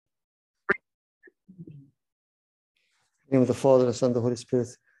In the name of the Father, the Son, and the Holy Spirit,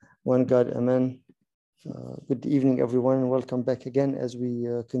 one God, Amen. Good evening, everyone, and welcome back again as we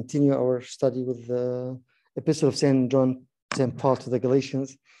continue our study with the Epistle of St. Paul to the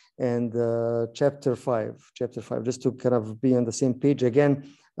Galatians and chapter 5. Just to kind of be on the same page again,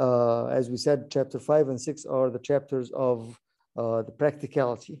 as we said, chapter 5 and 6 are the chapters of the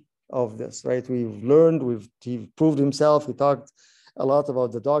practicality of this, right? We've learned, he proved himself, he talked a lot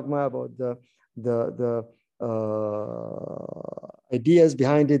about the dogma, about the ideas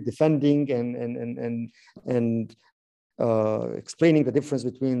behind it, defending and explaining the difference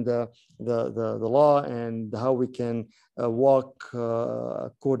between the law and how we can walk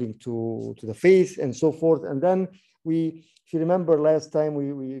according to the faith and so forth. And then if you remember last time,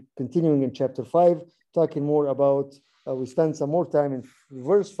 we continuing in chapter 5, talking more about, we spent some more time in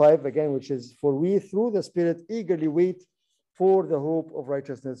verse 5 again, which is, for we through the Spirit eagerly wait for the hope of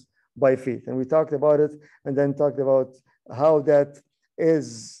righteousness by faith. And we talked about it and then talked about how that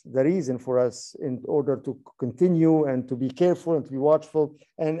is the reason for us in order to continue and to be careful and to be watchful.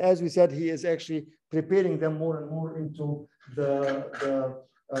 And as we said, he is actually preparing them more and more into the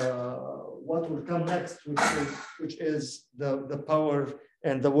what will come next, which is the power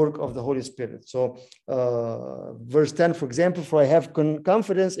and the work of the Holy Spirit. So verse 10, for example, for I have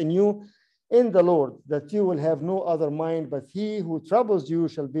confidence in you in the Lord, that you will have no other mind, but he who troubles you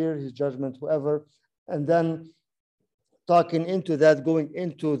shall bear his judgment, whoever. And then talking into that, going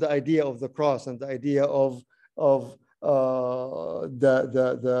into the idea of the cross and the idea of the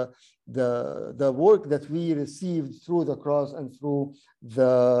work that we received through the cross and through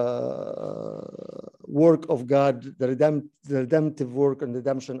the work of God, the redemptive work and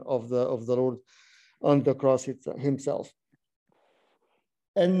redemption of the Lord on the cross himself.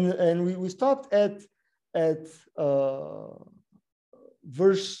 And we stopped at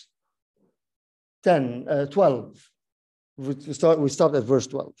verse 12. We stopped at verse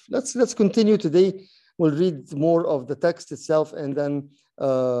 12. Let's continue today. We'll read more of the text itself, and then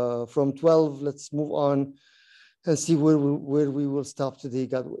from 12, let's move on and see where we will stop today,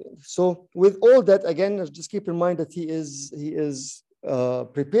 God willing. So with all that, again, just keep in mind that he is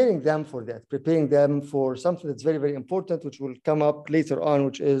preparing them for that, preparing them for something that's very, very important, which will come up later on,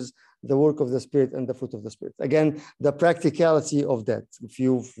 which is the work of the Spirit and the fruit of the Spirit. Again, the practicality of that. If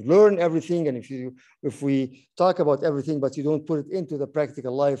you've learned everything and if we talk about everything, but you don't put it into the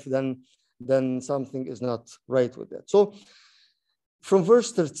practical life, then something is not right with that. So from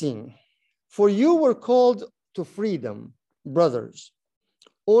verse 13, for you were called to freedom, brothers.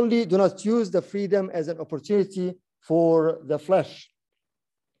 Only do not use the freedom as an opportunity for the flesh,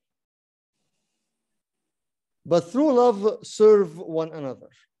 but through love serve one another.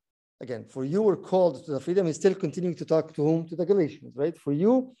 Again, for you were called to the freedom. He's still continuing to talk to whom? To the Galatians, right? For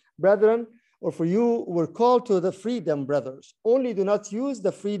you, brethren, or for you were called to the freedom, brothers. Only do not use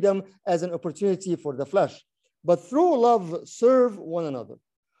the freedom as an opportunity for the flesh, but through love serve one another.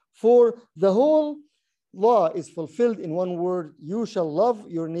 For the whole law is fulfilled in one word: you shall love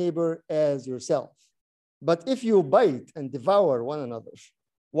your neighbor as yourself. But if you bite and devour one another,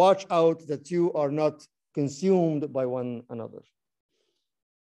 watch out that you are not consumed by one another.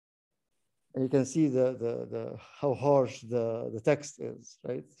 And you can see the how harsh the text is,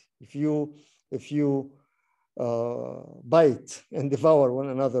 right? If you bite and devour one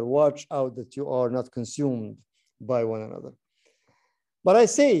another, watch out that you are not consumed by one another. But I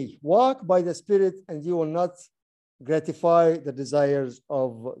say, walk by the Spirit, and you will not gratify the desires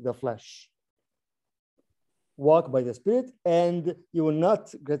of the flesh. Walk by the Spirit, and you will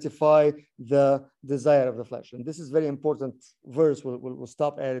not gratify the desire of the flesh. And this is very important verse. We'll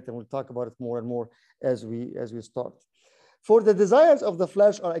stop at it and we'll talk about it more and more as we start. For the desires of the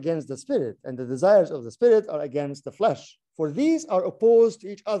flesh are against the Spirit, and the desires of the Spirit are against the flesh. For these are opposed to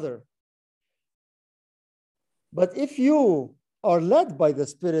each other. But if you are led by the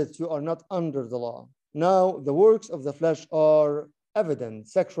Spirit, you are not under the law. Now the works of the flesh are evident: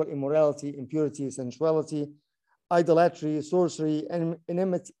 sexual immorality, impurity, sensuality, idolatry, sorcery,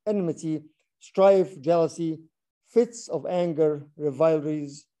 enmity, strife, jealousy, fits of anger,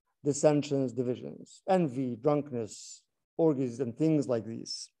 rivalries, dissensions, divisions, envy, drunkenness, orgies, and things like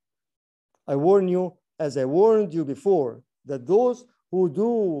these. I warn you, as I warned you before, that those who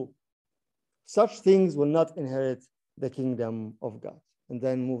do such things will not inherit the kingdom of God. And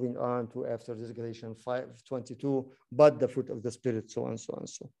then moving on to, after this, Galatians 5:22, but the fruit of the Spirit, so on, so on,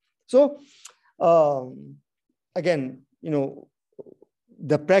 so. So again,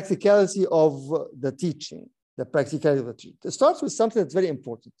 the practicality of the teaching, it starts with something that's very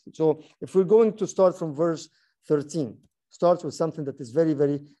important. So if we're going to start from verse 13, starts with something that is very,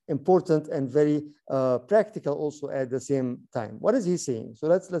 very important and very practical also at the same time. What is he saying? So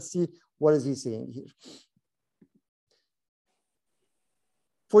let's see what is he saying here.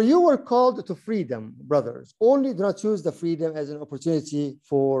 For you were called to freedom, brothers. Only do not use the freedom as an opportunity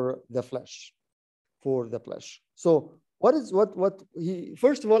for the flesh. For the flesh. So what he,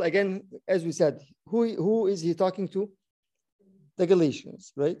 first of all, again, as we said, who is he talking to? The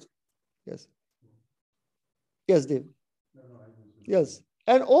Galatians, right? Yes. Yes, Dave. Yes.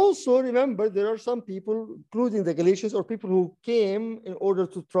 And also remember, there are some people, including the Galatians, or people who came in order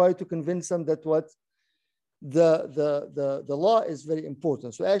to try to convince them that what the law is very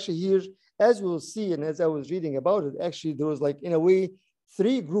important. So actually here, as we'll see, and as I was reading about it, actually there was like, in a way,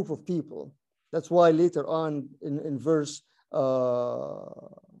 three group of people. That's why later on in verse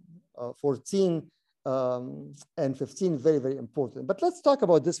 14 and 15, very, very important. But let's talk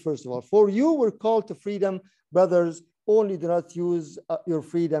about this first of all. For you were called to freedom, brothers, only do not use your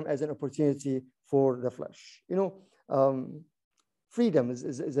freedom as an opportunity for the flesh. You know, freedom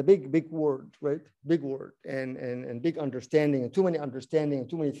is a big word, right? Big word and big understanding, and too many understanding and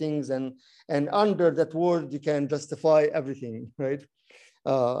too many things. And under that word, you can justify everything, right?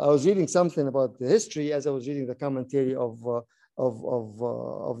 I was reading something about the history as I was reading the commentary of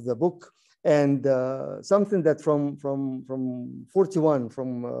the book, and something that from 41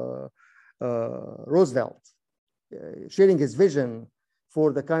 from Roosevelt, sharing his vision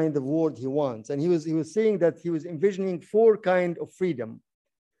for the kind of world he wants, and he was saying that he was envisioning 4 kinds of freedom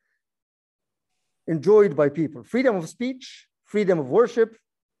enjoyed by people: freedom of speech, freedom of worship,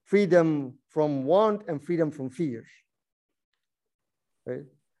 freedom from want, and freedom from fear. Right?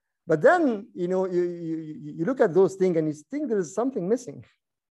 But then, you know, you look at those things and you think there is something missing.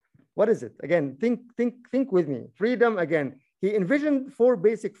 What is it? Again, think with me. Freedom, again, he envisioned 4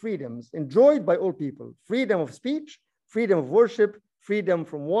 basic freedoms enjoyed by all people: freedom of speech, freedom of worship, freedom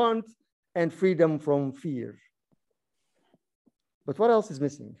from want, and freedom from fear. But what else is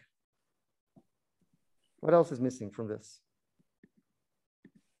missing? What else is missing from this?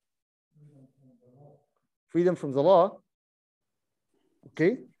 Freedom from the law.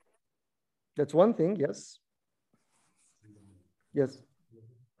 Okay, that's one thing, yes. Yes.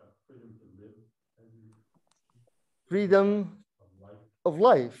 Freedom of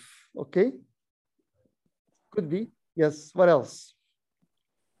life, okay. Could be, yes. What else?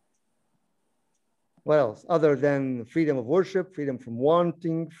 What else? Other than freedom of worship, freedom from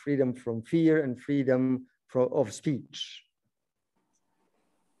wanting, freedom from fear, and freedom of speech.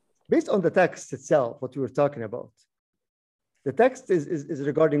 Based on the text itself, what we were talking about. The text is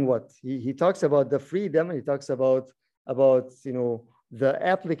regarding what? He talks about the freedom, and he talks about you know, the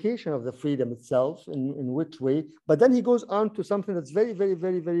application of the freedom itself, in which way. But then he goes on to something that's very, very,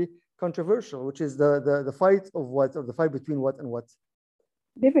 very, very controversial, which is the fight of what? Or the fight between what and what?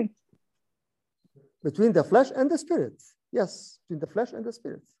 Different. Between the flesh and the spirit. Yes, between the flesh and the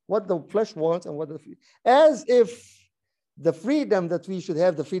spirit. What the flesh wants and what the, as if the freedom that we should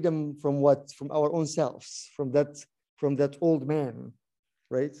have, the freedom from what? From our own selves, from that old man,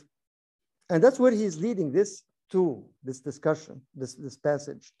 right? And that's where he's leading this to, this discussion, this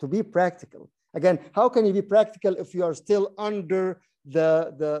passage, to be practical. Again, how can you be practical if you are still under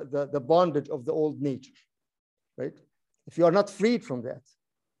the bondage of the old nature, right? If you are not freed from that,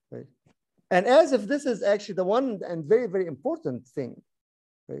 right? And as if this is actually the one and very, very important thing,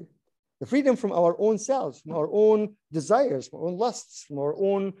 right? The freedom from our own selves, from our own desires, from our own lusts, from our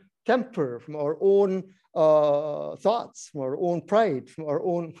own temper, from our own thoughts, from our own pride, from our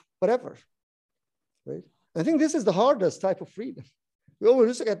own whatever, right? I think this is the hardest type of freedom. We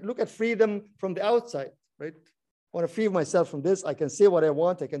always look at freedom from the outside, right? I want to free myself from this. I can say what I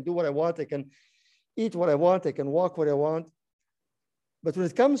want. I can do what I want. I can eat what I want. I can walk what I want. But when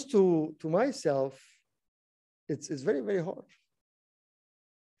it comes to myself, it's very, very hard.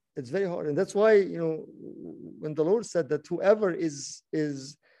 It's very hard. And that's why, you know, when the Lord said that whoever is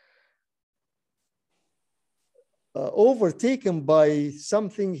overtaken by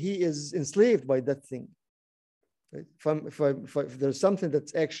something, he is enslaved by that thing. Right? If there's something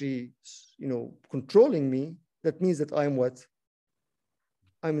that's actually, you know, controlling me, that means that I'm what?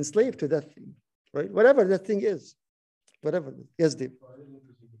 I'm enslaved to that thing, right? Whatever that thing is, whatever. Yes, Dave.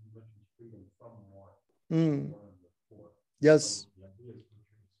 Yes.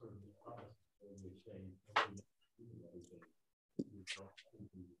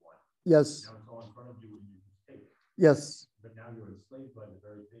 Yes. Yes. But now you're enslaved by the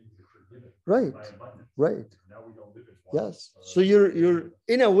very things that you're given. Right. By abundance. Right. Now we don't live in one. Yes. So you're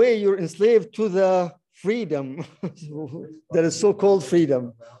in a way you're enslaved to the freedom that is so-called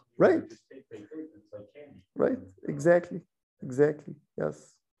freedom. Right. Right. Exactly. Exactly.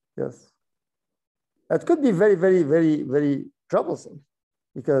 Yes. Yes. That could be very, very, very, very troublesome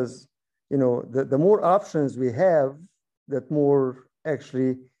because, the more options we have, that more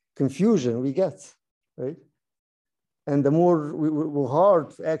actually confusion we get, right? And the more we're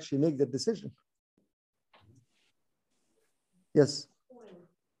hard to actually make that decision. Yes.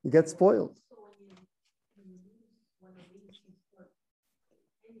 You get spoiled.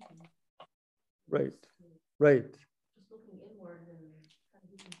 Right. Right.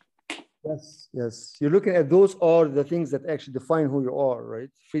 Yes, yes. You're looking at those are the things that actually define who you are, right?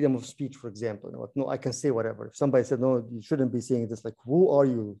 Freedom of speech, for example. No, I can say whatever. If somebody said, no, you shouldn't be saying this, like, who are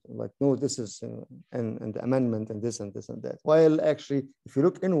you? Like, no, this is, and the amendment and this and this and that. While actually, if you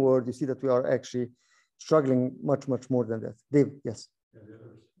look inward, you see that we are actually struggling much, much more than that. Dave, yes. Yeah,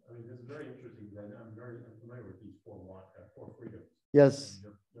 this is very interesting because I'm familiar with these four freedoms. Yes.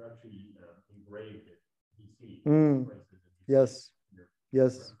 And they're actually engraved at DC. Places in DC. Yes.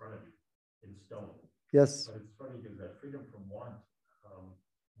 Yes. In front of you. In stone. Yes. But it's funny because that freedom from want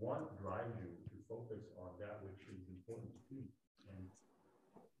drives you to focus on that which is important to you. And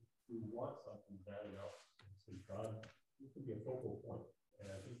you want something bad enough. So God, this could be a focal point. And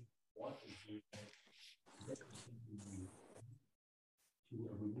I think want is to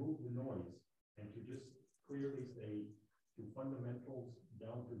remove the noise and to just clearly say to fundamentals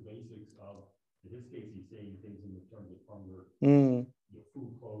down to basics of, in this case, he's saying things in the terms of hunger,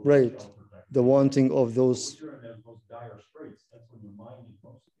 food, clothes, right. shelter, the wanting of those. You're in those dire straits. That's when your mind is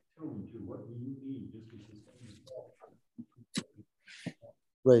most tuned to what do you need just to sustain yourself.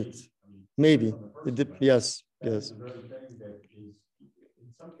 Right. Maybe. Yes. Yes. The very thing that is, in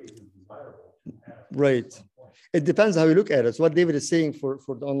some cases, desirable to have. Right. It depends how you look at it. So what David is saying for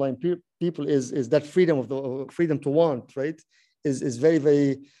the online people is that freedom freedom to want, right, is very,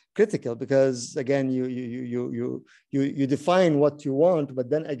 very critical because again you define what you want, but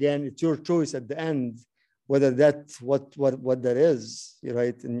then again it's your choice at the end whether that's what that is,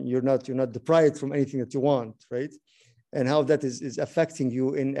 right? And you're not deprived from anything that you want, right? And how that is affecting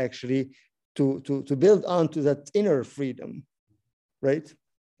you in actually to build onto that inner freedom, right?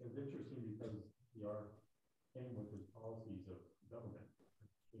 It's interesting because we are paying with the policies of government,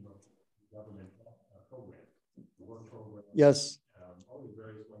 government programs, work programs. Yes. All these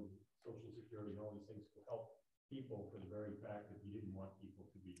various ways of social security and all these things to help people for the very fact that you didn't want people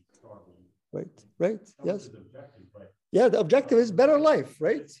to be starving. Right. Right. Yes. Objective, but yeah, the objective is better life,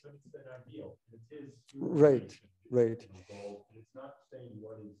 right? It's an ideal. It's his right. Right. Goal. And it's not saying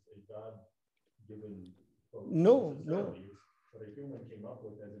what is a God-given. No. What a human came up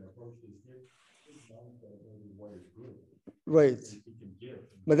with as an approach is his mindset of what is good. Right. He can give.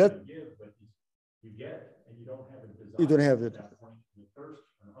 But that give, but you get, and you don't have a desire. You don't have it. At that point, you thirst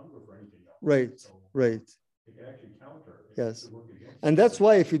and hunger for anything else. Right. So right. It can actually counter. Yes. And that's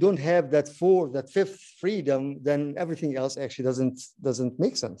why if you don't have that fifth freedom, then everything else actually doesn't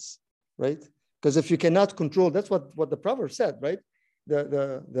make sense, right? Because if you cannot control, that's what the proverb said, right?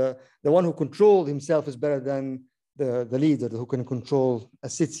 The one who controls himself is better than the leader who can control a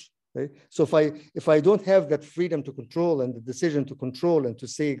city, right? So if I don't have that freedom to control and the decision to control and to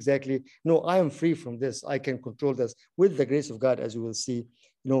say exactly, no, I am free from this, I can control this with the grace of God, as you will see,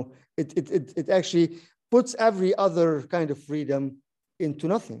 it actually puts every other kind of freedom into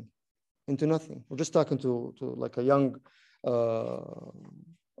nothing. We're just talking to like a young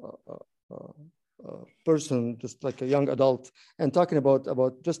person, just like a young adult, and talking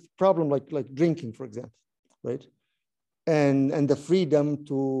about just problem like drinking, for example, right? And the freedom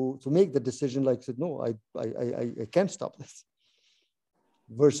to make the decision, like said, no, I can't stop this.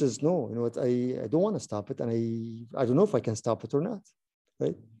 Versus no, you know what, I don't want to stop it, and I don't know if I can stop it or not,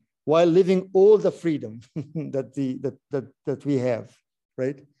 right? While living all the freedom that we have,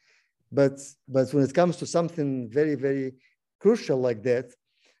 right? But when it comes to something very, very crucial like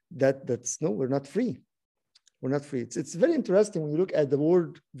that's no, we're not free. We're not free. It's very interesting when you look at the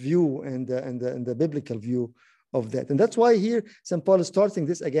world view and the biblical view of that. And that's why here St. Paul is starting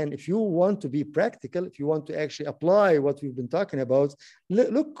this again. If you want to be practical, if you want to actually apply what we've been talking about,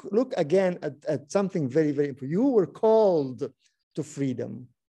 look again at something very, very important. You were called to freedom.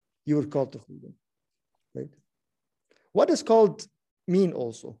 You were called to freedom, right? What does called mean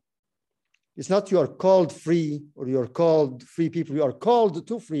also? It's not you are called free or you're called free people. You are called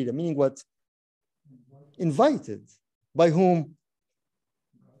to freedom, meaning what? Invited. By whom?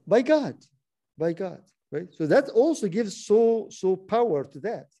 By God. By God, right? So that also gives so power to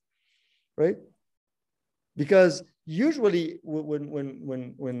that, right? Because usually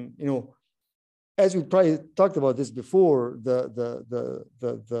when as we probably talked about this before, the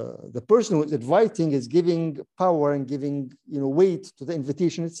person who is inviting is giving power and giving weight to the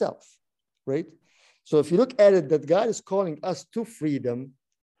invitation itself, right? So if you look at it, that God is calling us to freedom,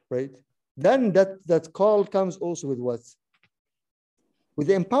 right? Then that call comes also with what? With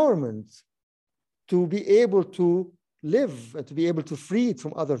the empowerment to be able to live and to be able to free it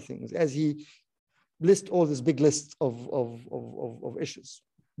from other things, as he lists all this big list of issues,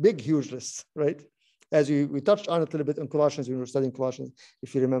 big, huge lists, right? As we touched on it a little bit in Colossians when we were studying Colossians,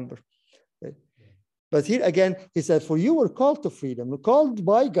 if you remember, right? But here again, he said, for you were called to freedom, you're called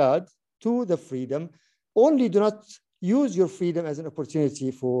by God to the freedom, only do not use your freedom as an opportunity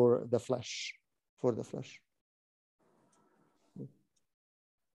for the flesh,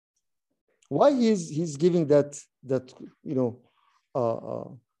 Why he's giving that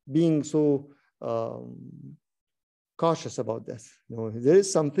being so cautious about that. There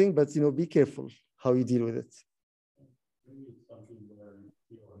is something, but be careful how you deal with it. Maybe it's something where you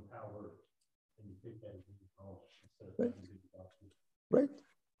feel empowered and you take that as control instead of right. Right.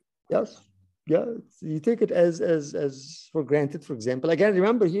 Yes. Yeah, you take it as for granted. For example, again,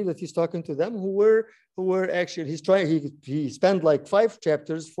 remember here that he's talking to them who were actually he spent like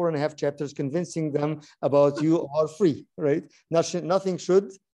 4.5 chapters convincing them about you are free, right? Nothing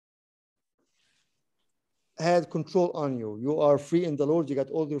should had control on you. You are free in the Lord. You got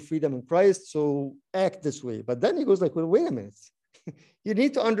all your freedom in Christ. So act this way. But then he goes like, well, wait a minute. You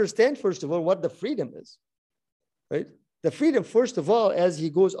need to understand, first of all, what the freedom is, right? The freedom, first of all, as he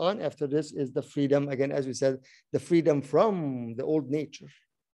goes on after this, is the freedom, again, as we said, the freedom from the old nature,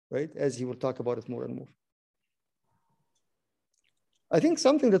 right? As he will talk about it more and more. I think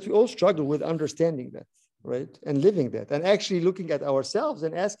something that we all struggle with understanding that, right? And living that, and actually looking at ourselves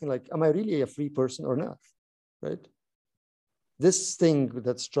and asking like, am I really a free person or not, right? This thing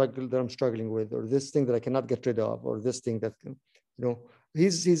that I'm struggling with, or this thing that I cannot get rid of, or this thing that can,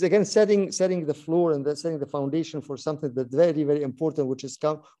 he's again setting the floor and setting the foundation for something that's very, very important,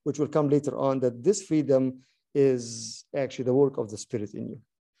 which will come later on, that this freedom is actually the work of the Spirit in you.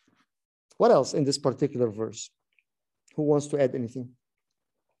 What else in this particular verse? Who wants to add anything?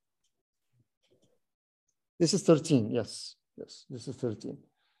 This is 13. Yes, this is 13.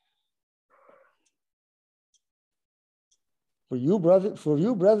 For you,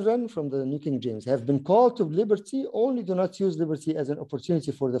 brethren, from the New King James, have been called to liberty, only do not use liberty as an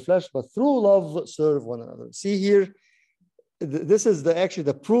opportunity for the flesh, but through love serve one another. See here, this is actually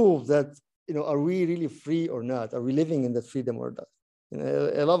the proof that, are we really free or not? Are we living in that freedom or not?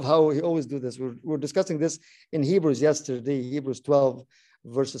 I love how he always do this. We're discussing this in Hebrews yesterday, Hebrews 12,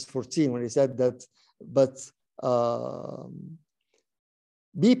 verses 14, when he said that, but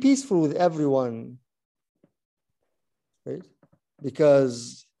be peaceful with everyone, right?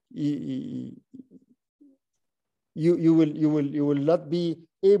 Because you will not be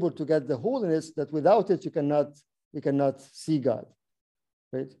able to get the holiness that without it you cannot see God,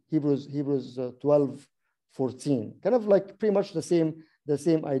 right? Hebrews 12, 14, kind of like pretty much the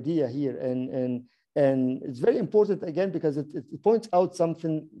same idea here, and it's very important again because it points out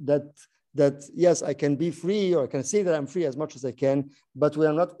something that yes, I can be free, or I can say that I'm free as much as I can, but we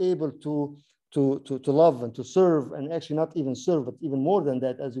are not able to love and to serve, and actually not even serve, but even more than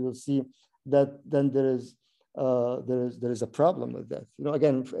that, as you will see, that then there is a problem with that.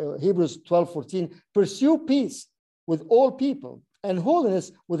 Again, Hebrews 12:14, pursue peace with all people and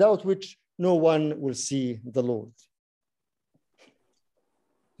holiness, without which no one will see the Lord.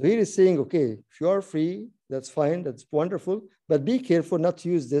 So he is saying, okay, if you are free, that's fine, that's wonderful, but be careful not to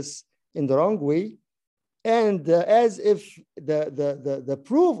use this in the wrong way. And as if the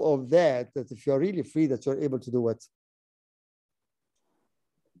proof of that if you're really free, that you're able to do what?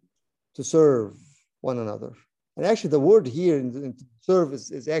 To serve one another. And actually the word here in serve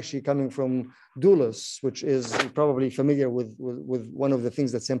is actually coming from doulos, which is probably familiar with one of the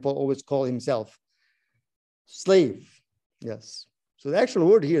things that St. Paul always called himself, slave. Yes. So the actual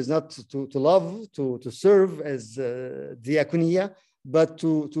word here is not to love, to serve as diakonia, but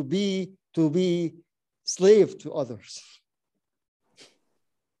to be slave to others.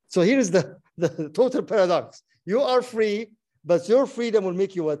 So here is the total paradox. You are free, but your freedom will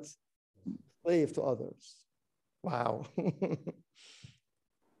make you what? Slave to others. Wow.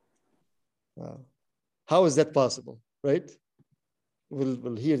 Wow. How is that possible, right?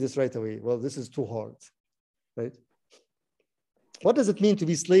 We'll hear this right away. Well, this is too hard, right? What does it mean to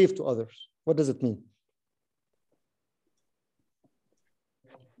be slave to others? What does it mean?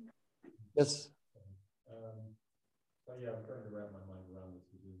 Yes. Yeah, I'm trying to wrap my mind around this.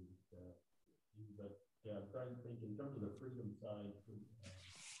 But yeah, I'm trying to think in terms of the freedom side.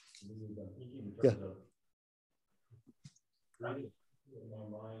 I'm thinking in Yeah. terms of creating in my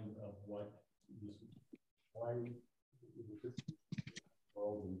mind of what this, why this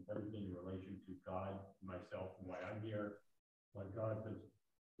world and everything in relation to God, myself, and why I'm here, why God has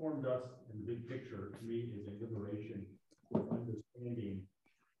formed us in the big picture, to me, is a liberation for understanding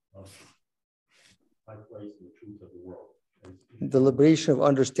of my place in the truth of the world. The liberation of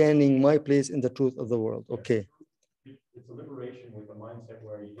understanding my place in the truth of the world. Okay. It's a liberation with a mindset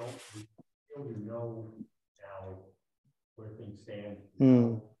where you don't feel you know now where things stand,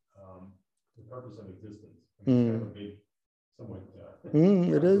 the purpose of existence. I mean, it's kind of a big, somewhat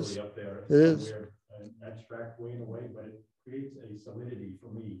it is really up there. It is weird, an abstract way in a way, but it creates a solidity for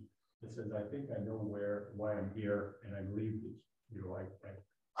me that says I think I know why I'm here, and I believe that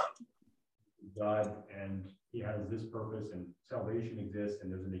God, and He has this purpose, and salvation exists,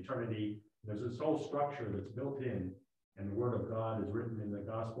 and there's an eternity. There's this whole structure that's built in, and the Word of God is written in the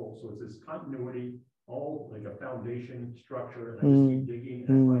Gospel. So it's this continuity, all like a foundation structure. And I just keep digging,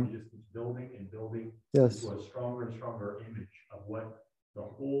 and I find it just keeps building and building into a stronger and stronger image of what the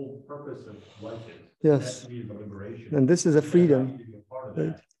whole purpose of life is. Yes. That to me is the liberation. And this is a freedom. I need to be a part of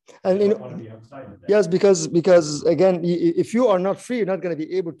that. And I don't want to be outside of that. Yes, because again, if you are not free, you're not going to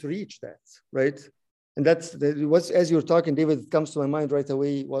be able to reach that, right? And that's what's, as you're talking, David, it comes to my mind right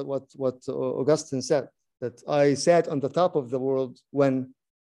away what Augustine said, that I sat on the top of the world when,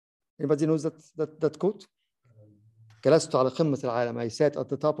 anybody knows that quote? جلست على قمة العالم. I sat at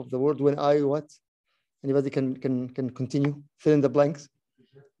the top of the world when I what? Anybody can continue, fill in the blanks.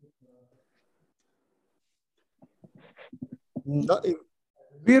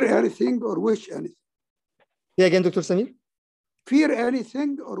 Fear anything or wish anything. Yeah, again, Dr. Samir. Fear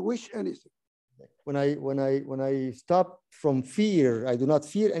anything or wish anything. When I stop from fear, I do not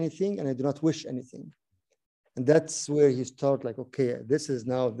fear anything and I do not wish anything. And that's where he starts like, okay, this is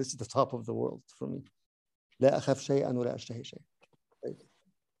the top of the world for me. لا أخاف شيئا ولا أشتهي شيئا. Right?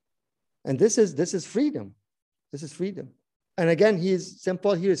 And this is freedom. This is freedom. And again, St.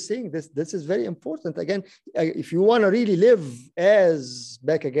 Paul here is saying this is very important. Again, if you want to really live as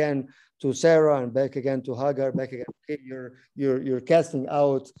back again to Sarah and back again to Hagar, back again, okay, you're casting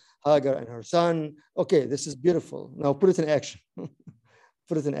out Hagar and her son. Okay, this is beautiful. Now put it in action.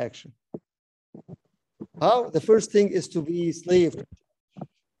 Put it in action. How? The first thing is to be slave.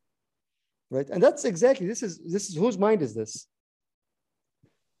 Right? And that's exactly, this is whose mind is this?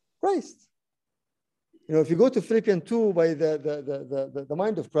 Christ. You know, if you go to Philippians 2 by the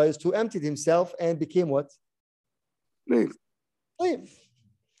mind of Christ, who emptied himself and became what? Slave.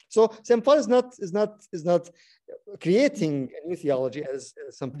 So St. Paul is not creating a new theology as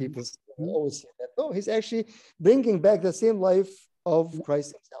some people always say that. No, he's actually bringing back the same life of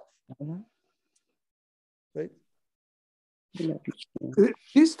Christ himself. Right?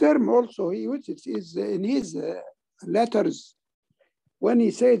 This term also he uses is in his letters when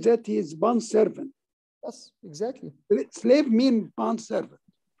he says that he is bond servant. Yes, exactly. Slave means bond servant.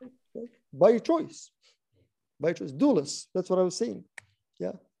 By choice. By choice. Doulos. That's what I was saying.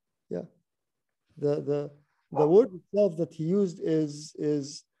 Yeah. Yeah. The word itself that he used is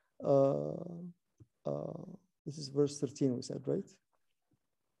this is verse 13 we said, right?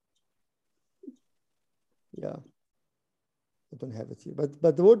 Yeah. I don't have it here,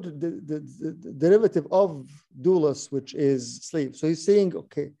 but the word the derivative of doulos, which is slave. So he's saying,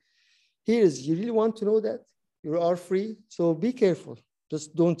 okay, here is, you really want to know that you are free, so be careful.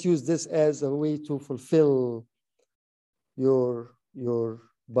 Just don't use this as a way to fulfill your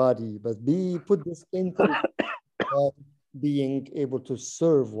body, but put this into being able to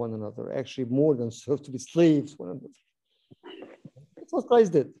serve one another. Actually, more than serve, to be slaves to one another. That's what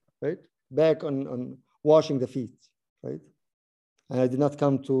Christ did, right? Back on washing the feet, right? And I did not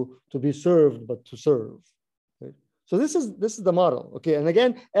come to be served, but to serve. Right? So this is the model. Okay, and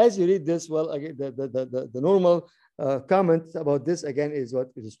again, as you read this, well, again, the normal comment about this again is what?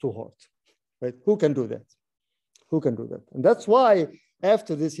 It is too hard, right? Who can do that? Who can do that? And that's why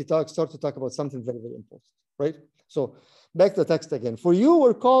after this he starts to talk about something very, very important, right? So back to the text again. For you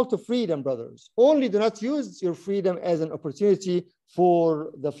were called to freedom, brothers. Only do not use your freedom as an opportunity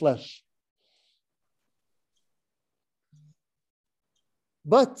for the flesh,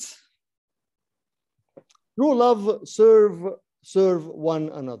 but through love serve one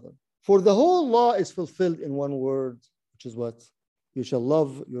another. For the whole law is fulfilled in one word, which is what? You shall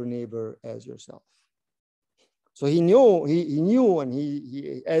love your neighbor as yourself. So he knew, and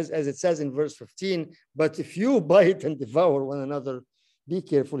he as it says in verse 15, but if you bite and devour one another, be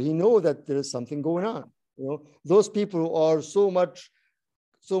careful. He knows that there is something going on. You know, those people who are so much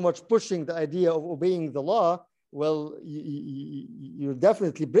pushing the idea of obeying the law, well, you're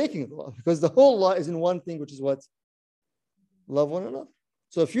definitely breaking the law, because the whole law is in one thing, which is what? Love one another.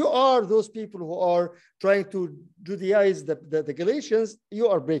 So if you are those people who are trying to Judaize the Galatians, you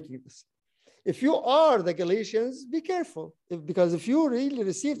are breaking this. If you are the Galatians, be careful, because if you really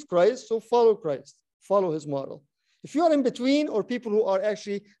received Christ, so follow Christ, follow his model. If you are in between, or people who are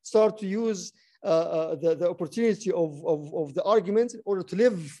actually start to use the opportunity of the arguments in order to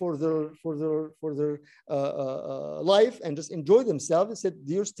live for their life and just enjoy themselves, he said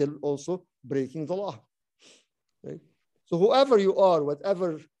you're still also breaking the law. Right? So whoever you are,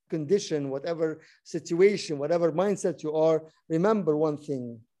 whatever condition, whatever situation, whatever mindset you are, remember one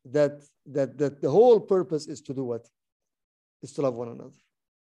thing, that the whole purpose is to do what? Is to love one another.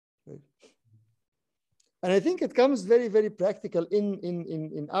 Right? And I think it comes very, very practical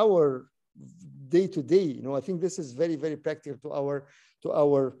in our day-to-day. You know, I think this is very, very practical to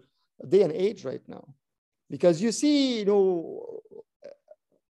our day and age right now. Because you see, you know,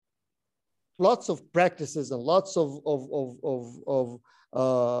 lots of practices and lots of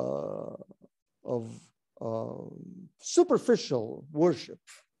superficial worship,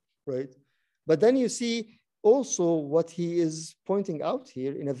 right? But then you see also what he is pointing out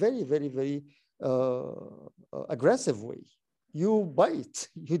here in a very, very, very aggressive way. You bite,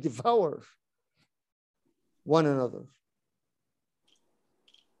 you devour one another.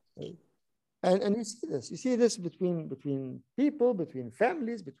 Right? And you see this between people, between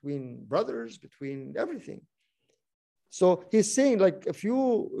families, between brothers, between everything. So he's saying, like, if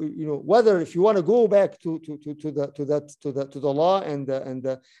you know, whether if you want to go back to the law and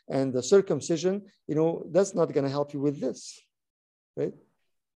the circumcision, you know, that's not going to help you with this, right?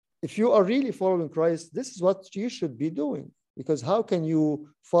 If you are really following Christ, this is what you should be doing. Because how can you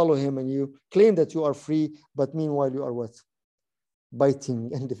follow him and you claim that you are free, but meanwhile you are what?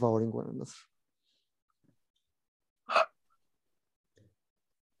 Biting and devouring one another.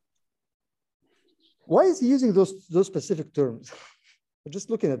 Why is he using those specific terms? Just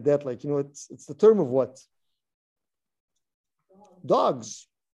looking at that, like, you know, it's the term of what? Dogs,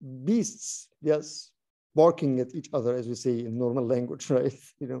 beasts, yes, barking at each other, as we say in normal language, right?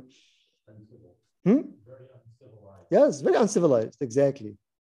 You know. Very uncivilized. Yes, very uncivilized, exactly.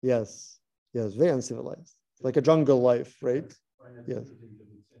 Yes, very uncivilized. Like a jungle life, right? Yes.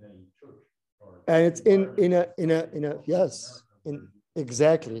 And it's in a yes,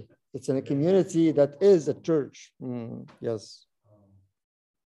 exactly. It's in a community that is a church. Yes.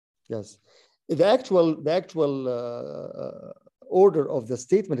 Yes. The actual order of the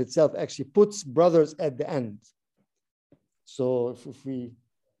statement itself actually puts brothers at the end. So if we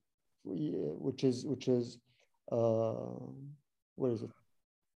which is where is it?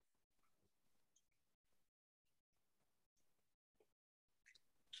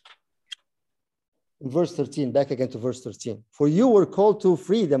 In verse 13, back again to verse 13. For you were called to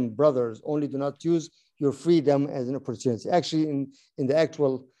freedom, brothers, only do not use your freedom as an opportunity. Actually, in the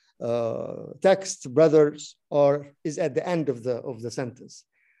actual text, brothers is at the end of the sentence,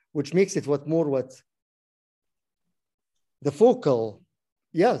 which makes it what the focal.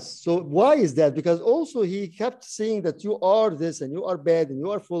 Yes. So why is that? Because also he kept saying that you are this and you are bad and you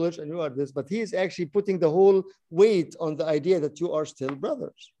are foolish and you are this, but he is actually putting the whole weight on the idea that you are still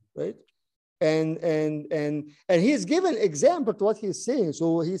brothers, right? And he's given example to what he's saying.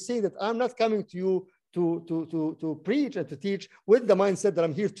 So he's saying that I'm not coming to you to preach and to teach with the mindset that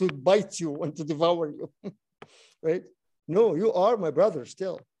I'm here to bite you and to devour you, right? No, you are my brother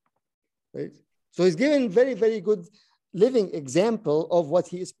still, right? So he's given very, very good living example of what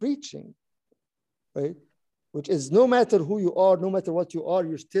he is preaching, right? Which is no matter who you are, no matter what you are,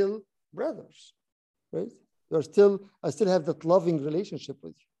 you're still brothers, right? I still have that loving relationship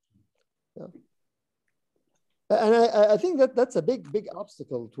with you. Yeah. And I think that's a big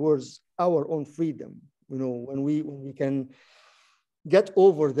obstacle towards our own freedom. You know, when we can get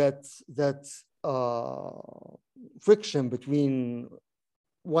over that friction between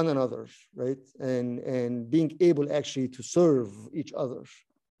one another, right, and being able actually to serve each other,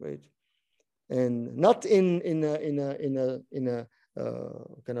 right, and not in a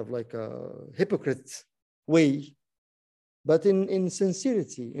kind of like a hypocrite way, but in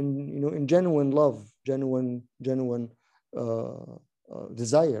sincerity, in genuine love, genuine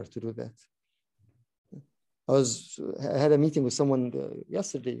desire to do that. I had a meeting with someone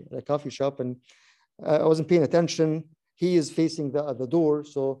yesterday at a coffee shop, and I wasn't paying attention. He is facing the door,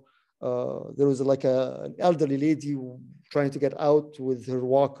 so there was like an elderly lady trying to get out with her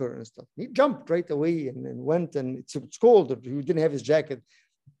walker and stuff. He jumped right away and went, and it's cold. He didn't have his jacket.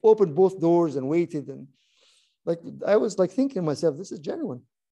 Opened both doors and waited, and like I was like thinking to myself, this is genuine.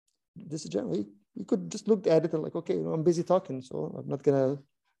 This is genuine. You could just look at it and like, okay, I'm busy talking, so I'm not gonna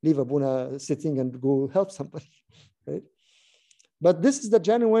leave Abuna sitting and go help somebody, right? But this is the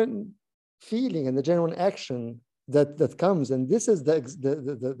genuine feeling and the genuine action that comes, and this is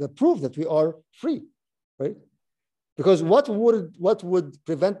the proof that we are free, right? Because what would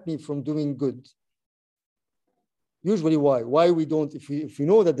prevent me from doing good? Usually, why we don't? If we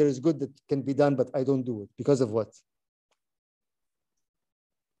know that there is good that can be done, but I don't do it because of what?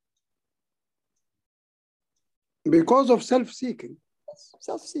 Because of self-seeking.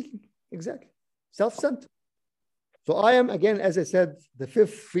 Self-seeking, exactly. Self-centered. So I am, again, as I said, the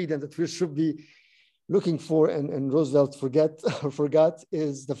fifth freedom that we should be looking for, and Roosevelt forgot,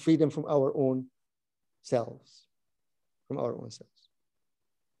 is the freedom from our own selves. From our own selves.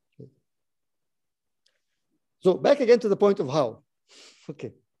 Okay. So back again to the point of how.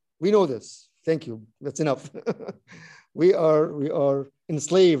 Okay, we know this. Thank you. That's enough. we are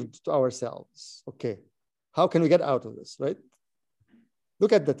enslaved to ourselves. Okay. How can we get out of this, right?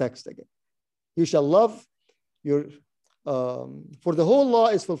 Look at the text again. You shall love your, for the whole law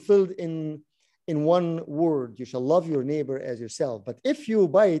is fulfilled in one word. You shall love your neighbor as yourself. But if you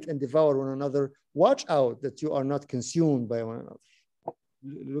bite and devour one another, watch out that you are not consumed by one another.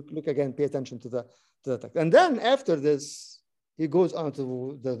 Look again, pay attention to the text. And then after this, he goes on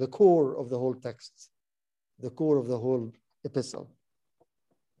to the core of the whole text, the core of the whole epistle.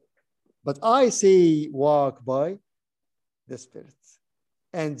 But I say, walk by the Spirit,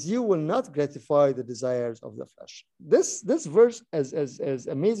 and you will not gratify the desires of the flesh. This verse, as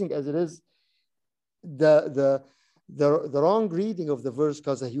amazing as it is, the wrong reading of the verse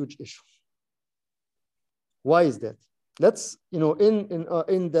caused a huge issue. Why is that? Let's let's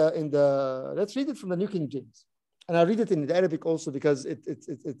read it from the New King James, and I'll read it in the Arabic also because it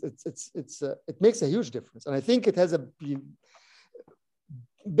makes a huge difference, and I think it has a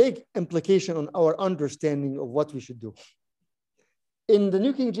big implication on our understanding of what we should do. In the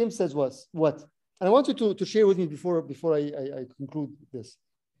New King James says what? And I want you to share with me before I conclude this.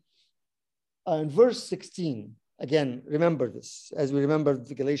 In verse 16, again, remember this, as we remembered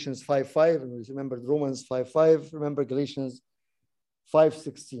Galatians 5:5, and we remembered Romans 5:5, remember Galatians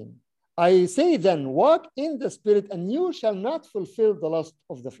 5:16. I say then, walk in the Spirit, and you shall not fulfill the lust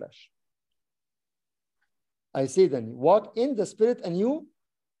of the flesh. I say then, walk in the Spirit, and you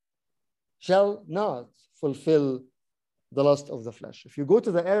shall not fulfill the lust of the flesh. If you go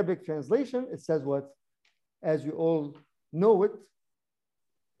to the Arabic translation, it says what? As you all know it,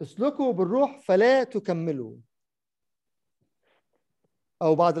 اسلكوا بالروح فلا تكملوا.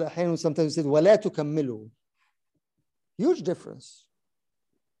 أو بعض الأحيان sometimes it says ولا تكملوا. Huge difference.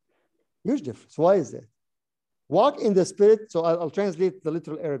 Huge difference. Why is that? Walk in the Spirit. So I'll translate the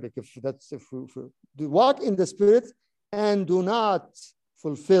literal Arabic if we walk in the Spirit and do not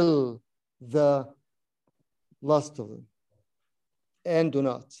fulfill the lust of them. And do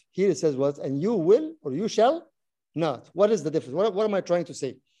not. Here it says what? And you will or you shall not. What is the difference? What am I trying to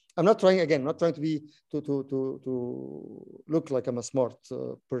say? I'm not trying to be to look like I'm a smart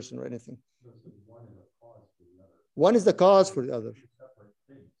person or anything. One is the cause for the other.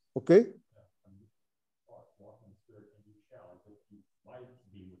 Okay.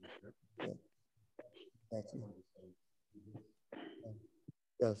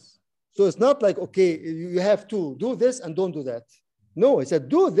 Yes. So it's not like, okay, you have to do this and don't do that. No, it said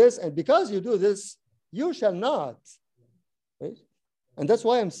do this, and because you do this, you shall not. Right? And that's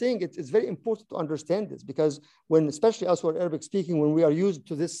why I'm saying it's very important to understand this, because when, especially us who are Arabic speaking, when we are used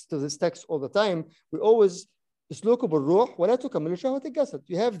to this text all the time, we always اسلكوا بالروح ولا تكملوا شهوة الجسد.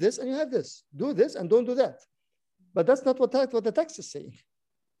 You have this and you have this. Do this and don't do that. But that's not what the text is saying.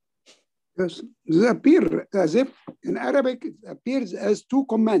 Yes, they appear as if in Arabic it appears as two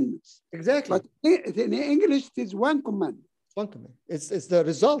commandments. Exactly. But in English it is one commandment. One command. It's the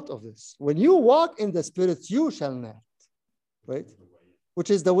result of this. When you walk in the Spirit, you shall not. Right? Which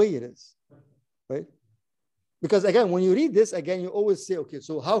is the way it is. Right? Because again, when you read this, again, you always say, okay,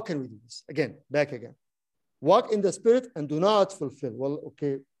 so how can we do this? Again, back again. Walk in the Spirit and do not fulfill. Well,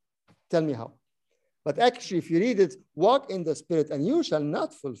 okay, tell me how. But actually, if you read it, walk in the Spirit and you shall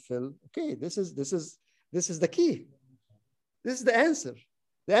not fulfill. Okay, this is the key. This is the answer.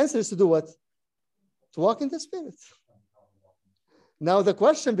 The answer is to do what? To walk in the Spirit. Now the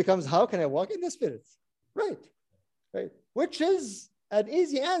question becomes, how can I walk in the Spirit? Right, right. Which is an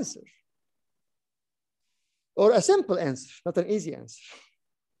easy answer. Or a simple answer, not an easy answer.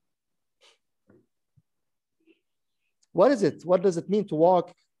 What is it? What does it mean to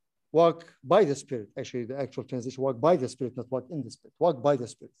walk by the Spirit? Actually, the actual translation, walk by the Spirit, not walk in the Spirit. Walk by the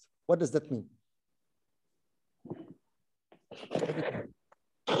Spirit. What does that mean?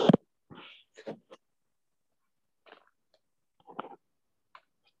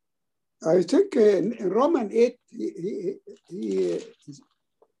 I think in Romans 8,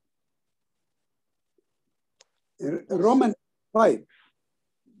 Romans 5.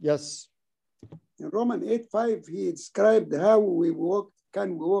 Yes. In Romans 8:5, he described how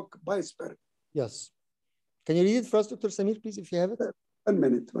can we walk by spirit. Yes. Can you read it for us, Dr. Samir, please, if you have it? 1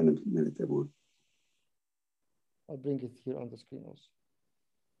 minute, 1 minute. I'll bring it here on the screen also.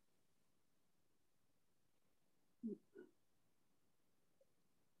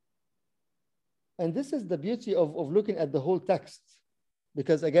 And this is the beauty of looking at the whole text,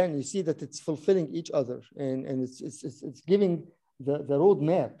 because again, you see that it's fulfilling each other, and it's giving the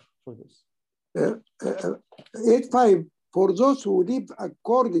roadmap for this. 8:5, for those who live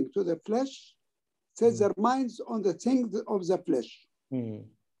according to the flesh, set their minds on the things of the flesh.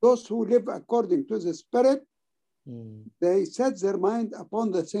 Those who live according to the spirit, they set their mind upon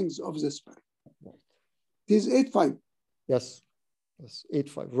the things of the spirit. It is 8:5. Yes,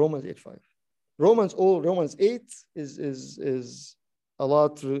 8:5. Romans 8:5. Romans 8 is a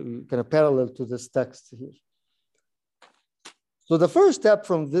lot kind of parallel to this text here. So the first step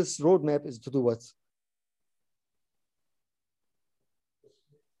from this roadmap is to do what?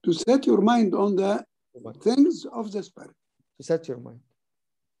 To set your mind on the things of the spirit. To set your mind.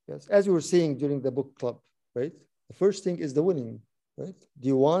 Yes, as you were saying during the book club, right? The first thing is the willing, right? Do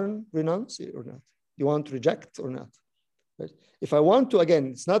you want to renounce it or not? Do you want to reject or not? Right? If I want to, again,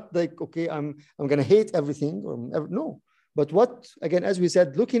 it's not like, okay, I'm going to hate everything or no. But what, again, as we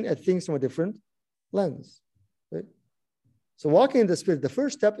said, looking at things from a different lens, right? So walking in the spirit, the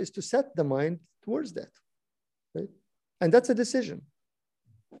first step is to set the mind towards that, right? And that's a decision.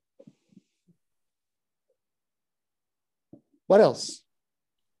 What else?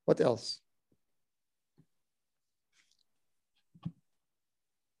 What else?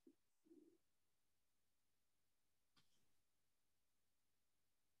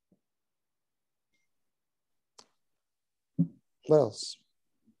 What else?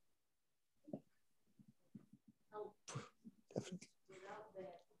 Definitely.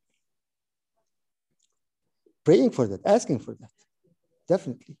 Praying for that, asking for that.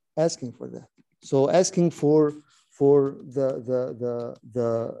 Definitely asking for that. So asking for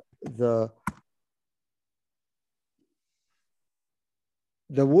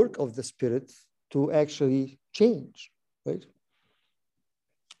the work of the Spirit to actually change, right?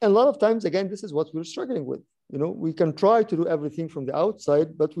 And a lot of times, again, this is what we're struggling with. You know, we can try to do everything from the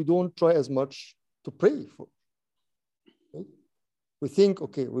outside, but we don't try as much to pray for. Right? We think,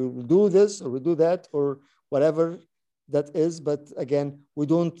 okay, we will do this or we do that or whatever that is, but again, we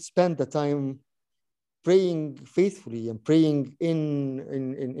don't spend the time praying faithfully and praying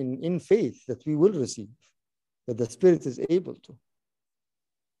in faith that we will receive, that the Spirit is able to.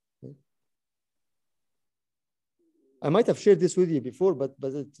 Okay? I might have shared this with you before, but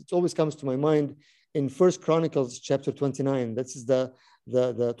it always comes to my mind in 1 Chronicles chapter 29. This is the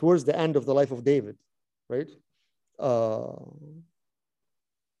towards the end of the life of David, right?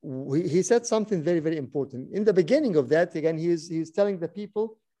 He said something very, very important. In the beginning of that, again, he's telling the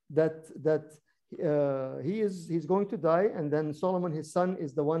people that he's going to die, and then Solomon, his son,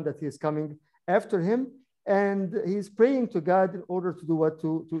 is the one that he is coming after him, and he's praying to God in order to do what?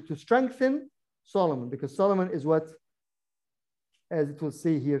 To strengthen Solomon, because Solomon is what, as it will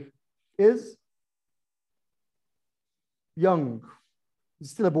say here, is young.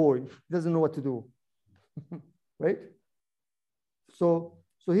 He's still a boy. He doesn't know what to do, right? So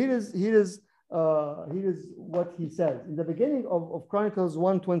here is what he says in the beginning of Chronicles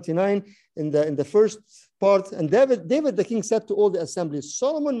 1:29 in the first part. And David the king said to all the assembly,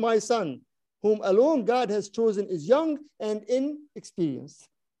 Solomon, my son, whom alone God has chosen, is young and inexperienced.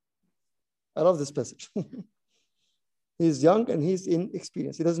 I love this passage. He's young and he's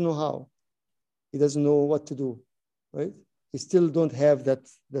inexperienced. He doesn't know how. He doesn't know what to do, right? He still don't have that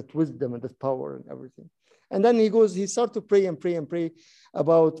wisdom and that power and everything. And then he starts to pray and pray and pray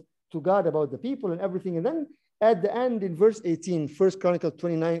to God about the people and everything. And then at the end in verse 18, 1 Chronicles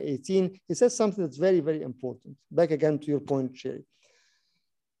 29:18, he says something that's very, very important. Back again to your point, Sherry.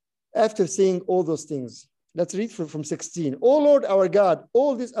 After saying all those things, let's read from 16. Oh Lord, our God,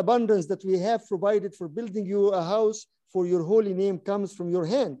 all this abundance that we have provided for building you a house for your holy name comes from your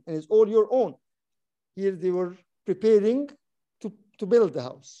hand and is all your own. Here they were preparing to build the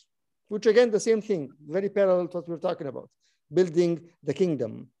house, which again, the same thing, very parallel to what we're talking about, building the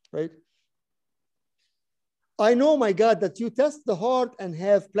kingdom, right? I know, my God, that you test the heart and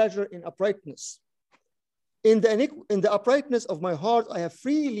have pleasure in uprightness. In the uprightness of my heart, I have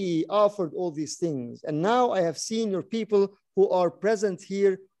freely offered all these things. And now I have seen your people who are present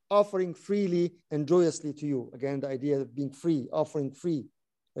here offering freely and joyously to you. Again, the idea of being free, offering free,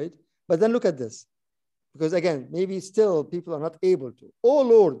 right? But then look at this. Because again, maybe still people are not able to. Oh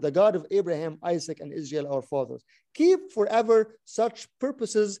Lord, the God of Abraham, Isaac, and Israel, our fathers, keep forever such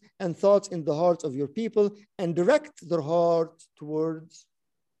purposes and thoughts in the hearts of your people and direct their heart towards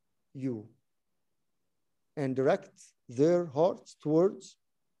you. And direct their hearts towards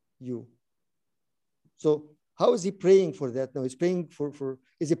you. So how is he praying for that? No, he's praying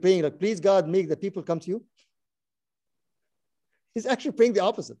is he praying like, please God, make the people come to you? He's actually praying the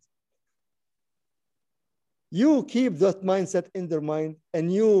opposite. You keep that mindset in their mind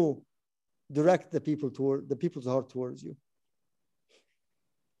and you direct the people's heart towards you.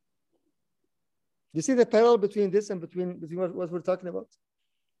 You see the parallel between this and between what we're talking about?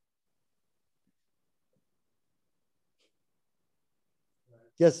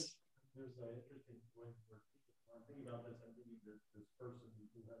 Yes. There's an interesting point where I'm thinking about this. I'm thinking this person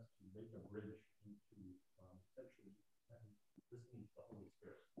who has to make a bridge into essentially listening to the Holy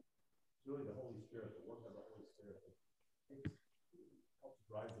Spirit. It's really the Holy Spirit, the work of the Holy Spirit that helps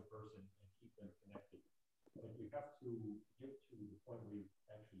drive the person and keep them connected. But you have to get to the point where you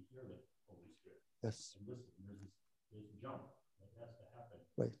actually hear the Holy Spirit. Yes. And listen. There's a jump that has to happen.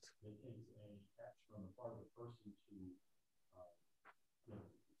 Right. It takes an action on the part of the person to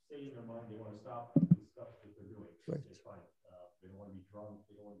say in their mind they want to stop the stuff that they're doing. Right. It's fine. They don't want to be drunk.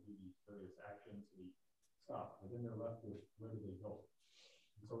 They don't want to do these various actions. So they stop. But then they're left with where do they go?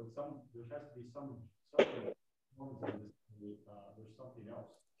 And so there has to be something there's something else.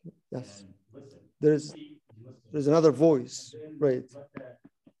 Yes. And listen. There's another voice. Right. It's something that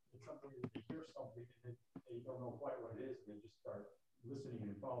they hear something and they don't know quite what it is. And they just start listening and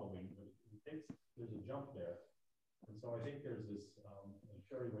following. But there's a jump there. And so I think there's this,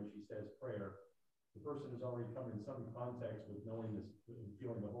 Sherry, when she says prayer, the person has already come in some context with knowing this and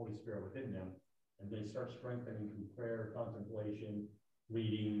feeling the Holy Spirit within them, and they start strengthening through prayer, contemplation,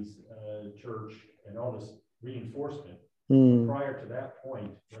 readings, church, and all this reinforcement. Prior to that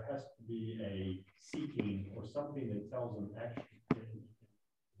point, there has to be a seeking or something that tells them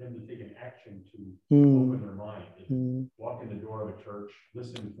them to take an action to open their mind, and walk in the door of a church,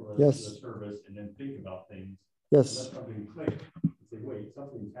 listen for the service, and then think about things. Yes. Let something click. Say, wait,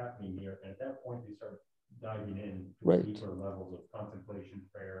 something's happening here. And at that point, they start diving in to deeper levels of contemplation,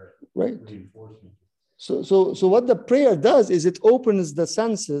 prayer, and reinforcement. So what the prayer does is it opens the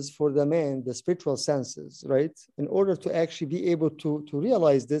senses for the man, the spiritual senses, right? In order to actually be able to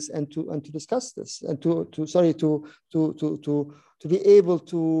realize this and to discuss this and to be able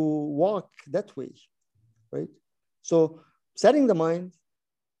to walk that way, right? So setting the mind,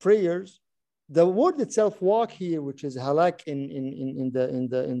 prayers. The word itself, walk here, which is halak in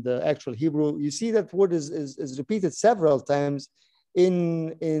the actual Hebrew, you see that word is repeated several times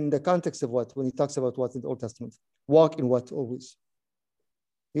in the context of what? When he talks about what in the Old Testament? Walk in what always?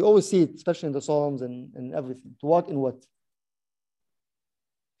 You always see it, especially in the Psalms and everything. To walk in what?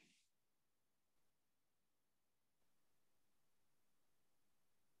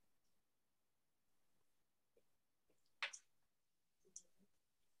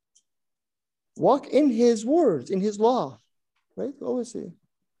 Walk in his words, in his law, right? Always see.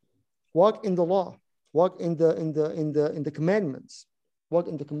 Walk in the law. Walk in the commandments. Walk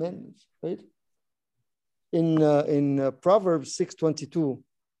in the commandments, right? In Proverbs 6:22,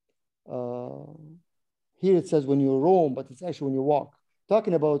 here it says when you roam, but it's actually when you walk.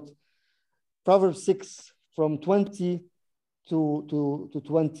 Talking about Proverbs 6 from 20 to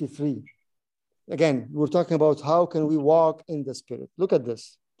 23. Again, we're talking about how can we walk in the Spirit. Look at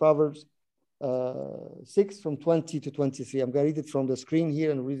this, Proverbs 6 from 20 to 23. I'm going to read it from the screen here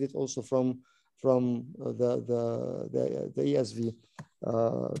and read it also from the ESV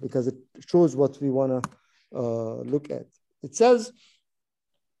because it shows what we want to look at. It says,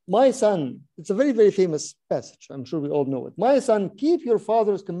 my son, it's a very, very famous passage. I'm sure we all know it. My son, keep your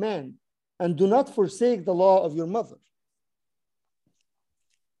father's command and do not forsake the law of your mother.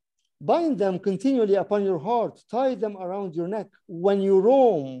 Bind them continually upon your heart, tie them around your neck. When you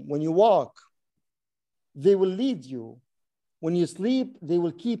roam, when you walk, they will lead you. When you sleep, they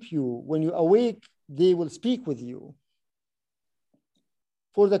will keep you. When you awake, they will speak with you.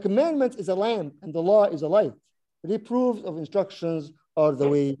 For the commandment is a lamp and the law is a light. Reproofs of instructions are the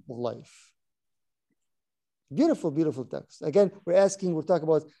way of life. Beautiful, beautiful text. Again, we're talking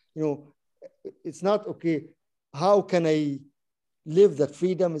about, it's not, okay, how can I live that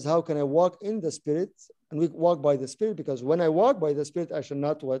freedom? Is how can I walk in the Spirit? And we walk by the Spirit, because when I walk by the Spirit, I shall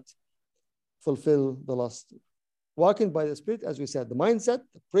not what? Fulfill the lust. Walking by the Spirit, as we said, the mindset,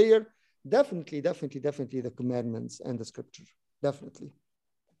 the prayer, definitely the commandments and the scripture, definitely.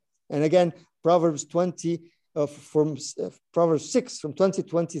 And again, Proverbs 20 from Proverbs 6 from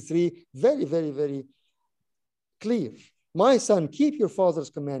 2023, very, very, very clear. My son, keep your father's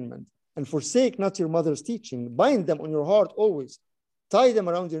commandment and forsake not your mother's teaching. Bind them on your heart always. Tie them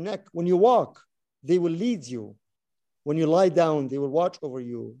around your neck. When you walk, they will lead you. When you lie down, they will watch over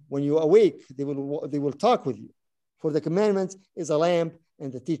you. When you awake, they will talk with you. For the commandment is a lamp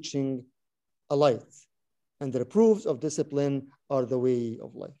and the teaching a light. And the reproofs of discipline are the way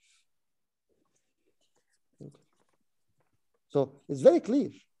of life. So it's very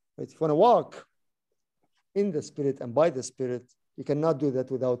clear. Right? If you want to walk in the Spirit and by the Spirit, you cannot do that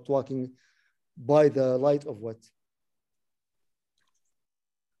without walking by the light of what?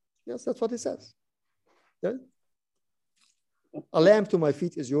 Yes, that's what it says. Right? A lamp to my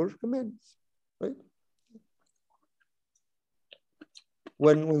feet is your commandments, right?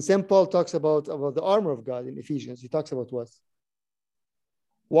 When St. Paul talks about the armor of God in Ephesians, he talks about what?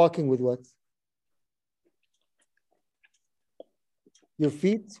 Walking with what? Your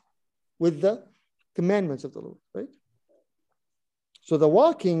feet with the commandments of the Lord, right? So the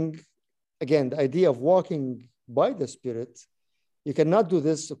walking, again, the idea of walking by the Spirit, you cannot do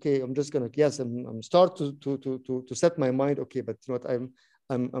this. Okay, I'm just gonna I'm start to set my mind. Okay, but you know what?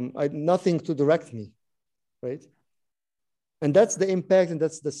 I'm nothing to direct me, right? And that's the impact, and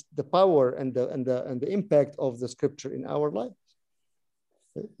that's the power and the impact of the Scripture in our lives.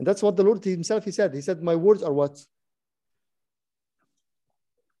 Right? And that's what the Lord Himself He said, "My words are what?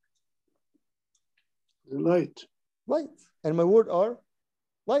 Light. Light, and my word are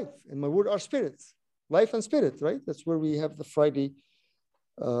life, and my word are spirit." Life and spirit, right? That's where we have the Friday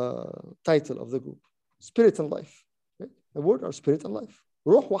title of the group. Spirit and life. Right? The word are spirit and life.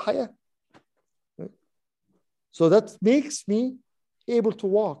 Ruh wa haya. Right? So that makes me able to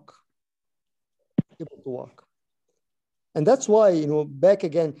walk. Able to walk. And that's why, you know, back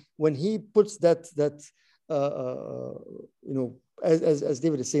again, when he puts that you know, as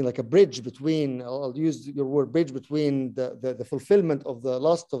David is saying, like a bridge between, I'll use your word, bridge between the fulfillment of the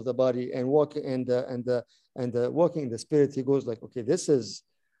lust of the body and walking and walking in the Spirit. He goes like, okay, this is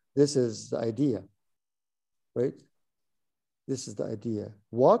the idea, right? This is the idea.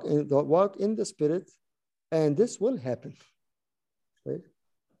 Walk in the Spirit, and this will happen, right?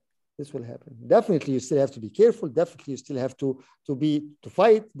 This will happen. Definitely, you still have to be careful. Definitely, you still have to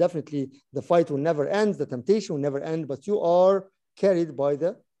fight. Definitely, the fight will never end. The temptation will never end. But you are carried by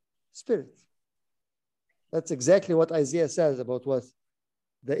the Spirit. That's exactly what Isaiah says about what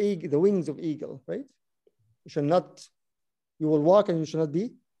the wings of eagle. Right? You will walk and you shall not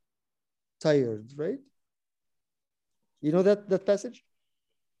be tired. Right? You know that passage?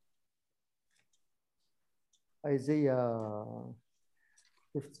 Isaiah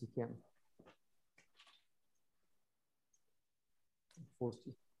 50 can 40.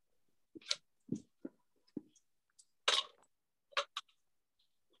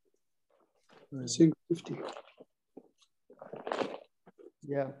 I think 50.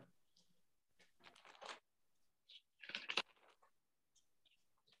 Yeah.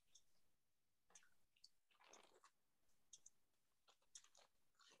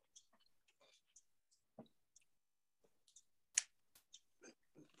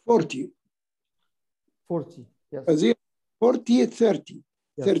 Forty. Yes. 40, 30.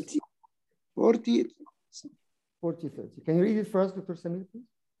 Yes. 30. 40. 40, 30. Can you read it for us, Dr. Samir, please?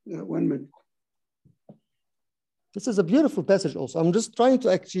 1 minute. This is a beautiful passage also. I'm just trying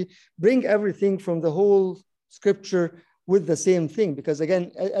to actually bring everything from the whole Scripture with the same thing, because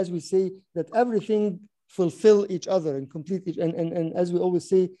again, as we say, that everything fulfill each other and complete each, and as we always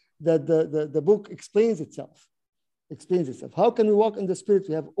say, that the book explains itself. How can we walk in the Spirit?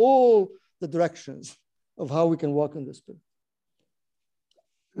 We have all the directions of how we can walk in the Spirit.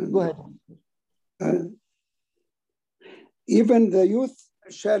 Go ahead. Even the youth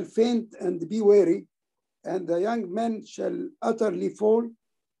shall faint and be weary, and the young men shall utterly fall.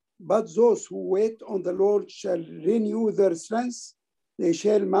 But those who wait on the Lord shall renew their strength. They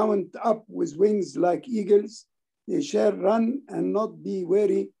shall mount up with wings like eagles. They shall run and not be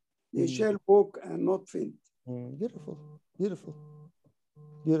weary. They shall walk and not faint. Beautiful, beautiful,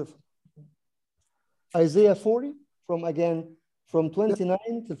 beautiful. Isaiah 40 from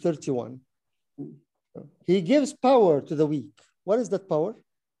 29 to 31. He gives power to the weak. What is that power?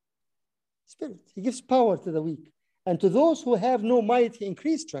 Spirit. He gives power to the weak. And to those who have no might, he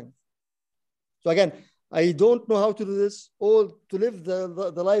increased strength. So again, I don't know how to do this. To live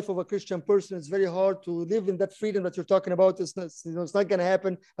the life of a Christian person, it's very hard to live in that freedom that you're talking about. It's not going to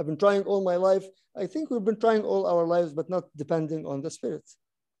happen. I've been trying all my life. I think we've been trying all our lives, but not depending on the Spirit.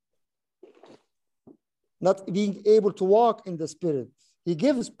 Not being able to walk in the Spirit He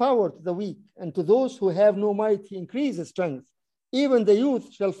gives power to the weak, and to those who have no might, he increases strength. Even the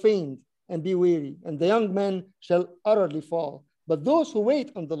youth shall faint and be weary, and the young men shall utterly fall. But those who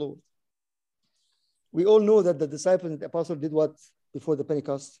wait on the Lord. We all know that the disciples and the apostles did what before the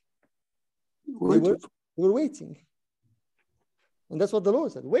Pentecost? They were waiting. And that's what the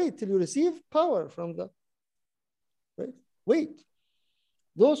Lord said. Wait till you receive power from the, right? Wait.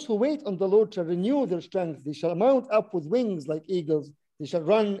 Those who wait on the Lord shall renew their strength. They shall mount up with wings like eagles. They shall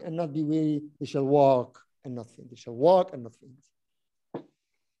run and not be weary. They shall walk and not faint. They shall walk and not faint.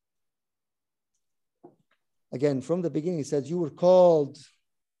 Again, from the beginning, he said, you were called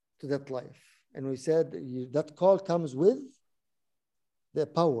to that life. And we said that call comes with the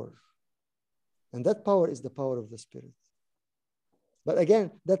power. And that power is the power of the Spirit. But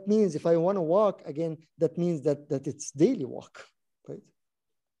again, that means if I want to walk, again, that means that it's daily walk, right?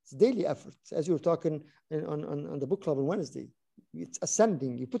 It's daily effort. As you were talking on the book club on Wednesday, it's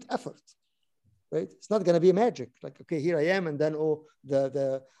ascending, you put effort, right? It's not going to be magic. Like, okay, here I am, and then, oh,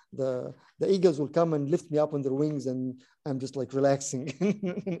 the eagles will come and lift me up on their wings, and I'm just like relaxing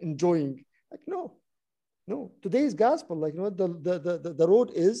and enjoying. Like, no. Today's gospel, like, you know, the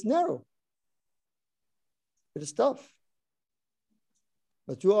road is narrow. It is tough.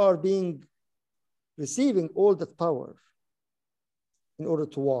 But you are receiving all that power in order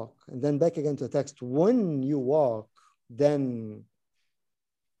to walk. And then back again to the text, when you walk, then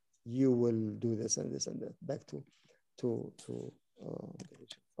you will do this and this and that. Back to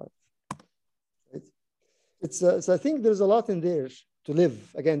 5. Right? So I think there's a lot in there to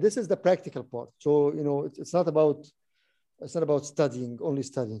live. Again, this is the practical part. So, you know, it's not about studying, only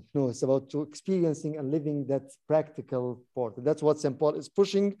studying. No, it's about experiencing and living that practical part. And that's what St. Paul is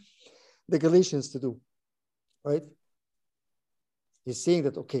pushing the Galatians to do, right? He's saying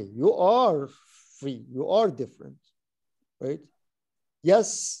that, okay, you are free, you are different, right?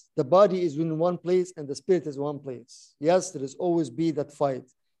 Yes, the body is in one place and the spirit is one place. Yes, there is always be that fight,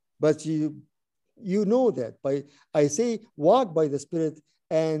 but you know that. I say, walk by the Spirit,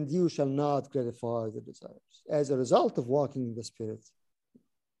 and you shall not gratify the desires. As a result of walking in the Spirit,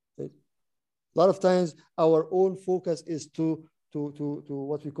 right? A lot of times our own focus is to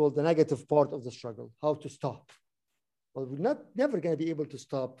what we call the negative part of the struggle, how to stop. Well, we're never going to be able to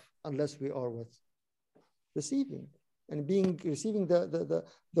stop unless we are what? Receiving the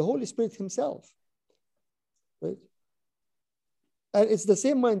Holy Spirit himself, right? And it's the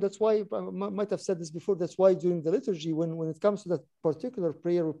same mind. That's why I might have said this before. That's why during the liturgy, when it comes to that particular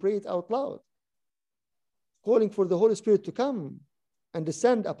prayer, we pray it out loud, calling for the Holy Spirit to come and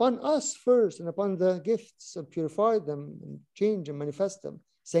descend upon us first and upon the gifts and purify them and change and manifest them,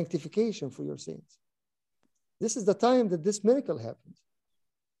 sanctification for your saints. This is the time that this miracle happens,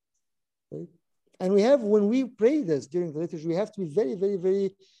 right? And when we pray this during the liturgy, we have to be very, very,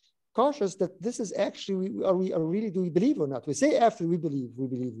 very cautious that this is actually, do we believe or not? We say after we believe. Do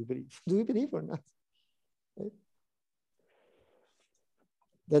we believe or not? Right?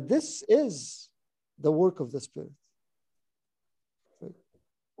 That this is the work of the Spirit. Right?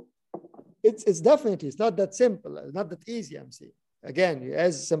 It's definitely, it's not that simple, it's not that easy, I'm saying. Again,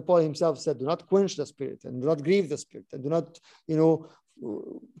 as St. Paul himself said, do not quench the Spirit and do not grieve the Spirit and do not,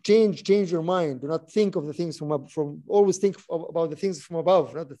 change your mind. Do not think of the things always think about the things from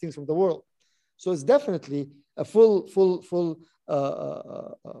above, not the things from the world. So it's definitely a full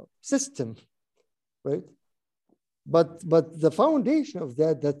system, right? But the foundation of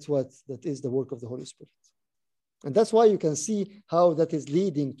that is the work of the Holy Spirit. And that's why you can see how that is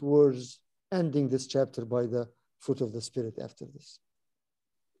leading towards ending this chapter by the fruit of the Spirit after this.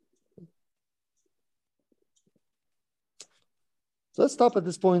 So let's stop at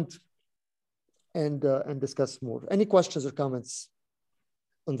this point and discuss more. Any questions or comments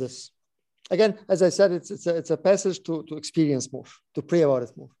on this? Again, as I said, it's a passage to experience more, to pray about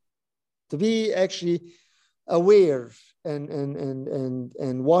it more, to be actually aware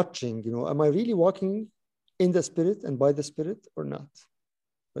and watching. Am I really walking in the Spirit and by the Spirit or not?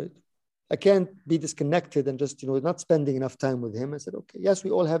 Right? I can't be disconnected and just not spending enough time with Him. I said, okay, yes,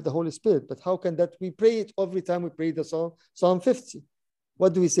 we all have the Holy Spirit, but how can that? We pray it every time we pray the Psalm 50.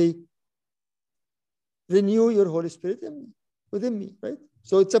 What do we say? Renew your Holy Spirit within me, right?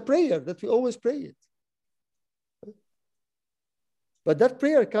 So it's a prayer that we always pray it. Right? But that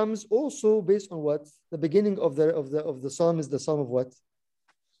prayer comes also based on what? The beginning of the psalm is the psalm of what?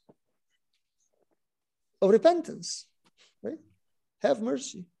 Of repentance, right? Have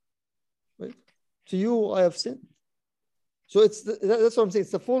mercy, right? To you I have sinned. So that's what I'm saying.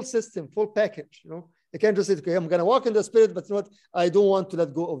 It's a full system, full package. You can't just say, okay, I'm going to walk in the Spirit, but what? I don't want to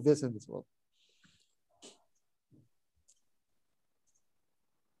let go of this and this. Well,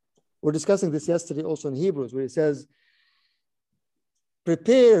 We're discussing this yesterday also in Hebrews, where it says,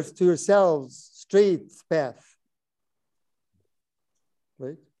 prepare to yourselves straight path,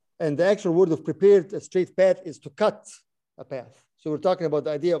 right? And the actual word of prepared a straight path is to cut a path. So we're talking about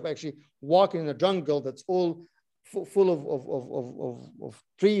the idea of actually walking in a jungle that's all full of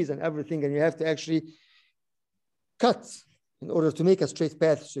trees and everything, and you have to actually cut in order to make a straight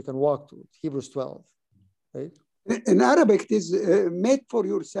path so you can walk to it. Hebrews 12, right? In Arabic, it is made for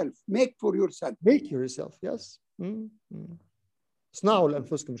yourself. Make for yourself. Make yourself, yes. صنعوا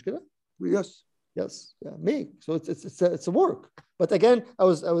لأنفسكم مش كده؟ Yes. Yes, yeah, make. So it's a work. But again, I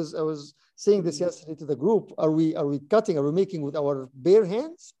was saying this yesterday to the group. Are we cutting? Are we making with our bare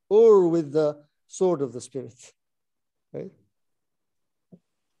hands or with the sword of the Spirit? Right?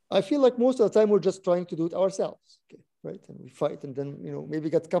 I feel like most of the time we're just trying to do it ourselves. Okay, right? And we fight, and then maybe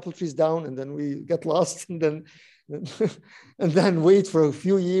get a couple trees down, and then we get lost, and then and then wait for a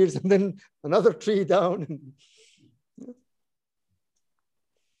few years, and then another tree down.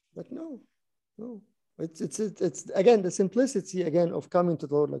 But no. It's again the simplicity again of coming to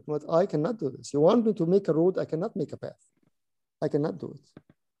the Lord. Like, what, I cannot do this. You want me to make a road? I cannot make a path. I cannot do it.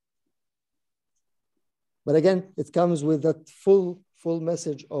 But again, it comes with that full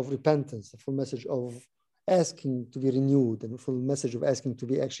message of repentance, the full message of asking to be renewed, and the full message of asking to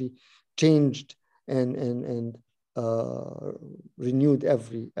be actually changed and renewed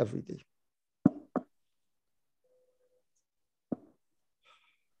every day.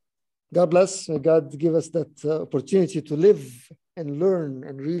 God bless. God give us that opportunity to live and learn,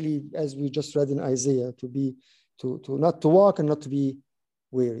 and really, as we just read in Isaiah, to not to walk and not to be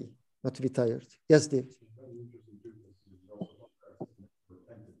weary, not to be tired. Yes, Dave.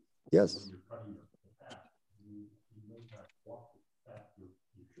 Yes.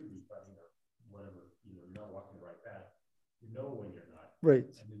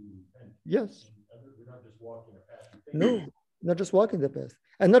 Right. Yes. You're not just walking a path. No, not just walking the path.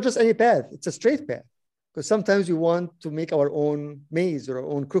 And not just any path, it's a straight path. Because sometimes we want to make our own maze or our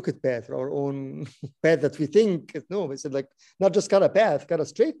own crooked path or our own path that we think. No, it's like not just cut a path, cut a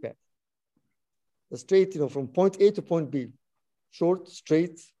straight path. A straight, from point A to point B. Short,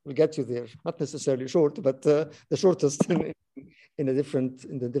 straight, will get you there. Not necessarily short, but the shortest in the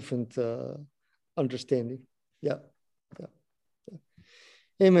different understanding. Yeah.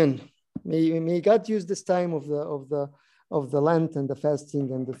 Amen. May God use this time of the Lent and the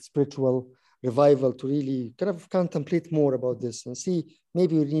fasting and the spiritual revival to really kind of contemplate more about this and see,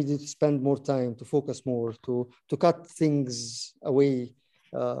 maybe we need to spend more time to focus more, to cut things away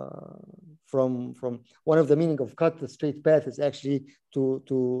from one of the meaning of cut the straight path is actually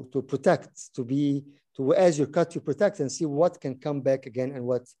to protect, as you cut, you protect and see what can come back again and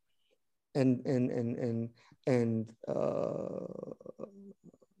what and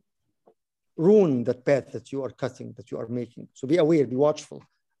ruin that path that you are cutting, that you are making. So be aware, be watchful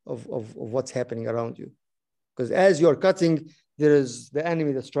of what's happening around you. Because as you're cutting, there is the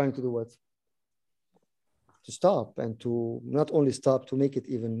enemy that's trying to do what? To stop, and to not only stop, to make it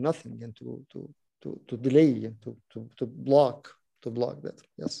even nothing, and to delay, and to block that.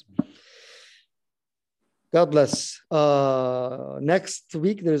 Yes. God bless. Next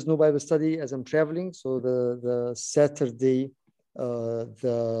week, there is no Bible study as I'm traveling. So the Saturday,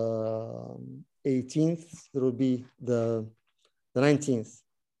 the 18th, there will be the 19th.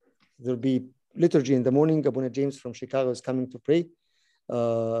 There will be liturgy in the morning. Abuna James from Chicago is coming to pray.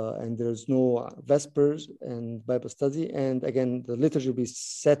 And there's no Vespers and Bible study. And again, the liturgy will be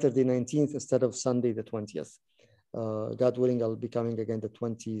Saturday 19th instead of Sunday the 20th. God willing, I'll be coming again the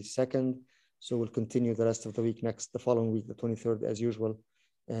 22nd. So we'll continue the rest of the week the following week, the 23rd as usual,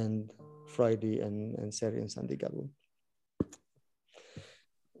 and Friday and Saturday and Sunday, God willing.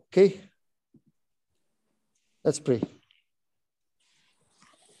 Okay, let's pray.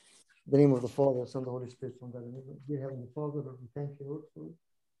 In the name of the Father, Son, and the Holy Spirit, from God. Dear Heavenly Father, Lord, we thank you, Lord,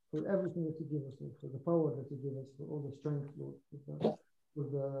 for everything that you give us, Lord, for the power that you give us, for all the strength, Lord, for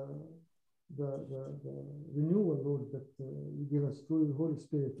the renewal, Lord, that you give us through your Holy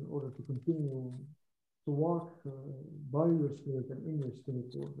Spirit in order to continue to walk by your Spirit and in your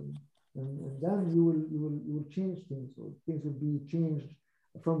Spirit, Lord. And then you will change things, Lord. Things will be changed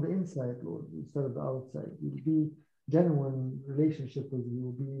from the inside, Lord, instead of the outside. It will be genuine relationship with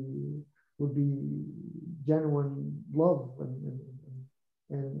you. Will be genuine love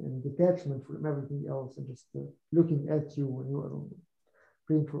and detachment from everything else, and just looking at you when you are alone.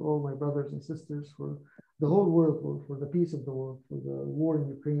 Praying for all my brothers and sisters, for the whole world, Lord, for the peace of the world, for the war in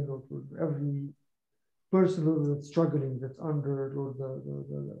Ukraine, Lord, for every person, Lord, that's struggling, that's under, Lord,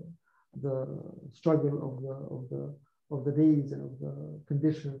 the struggle of the days and of the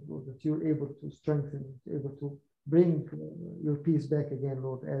conditions, Lord, that you're able to strengthen, able to bring your peace back again,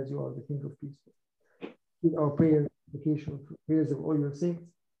 Lord, as you are the King of Peace. With our prayers, supplication, prayers of all your saints,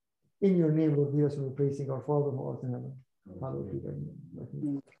 in your name, Lord, lead us in praising our Father who art in heaven. Hallowed be thy name.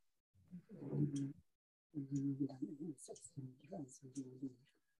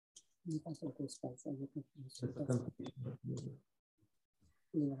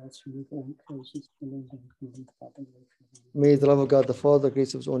 May the love of God, the Father, the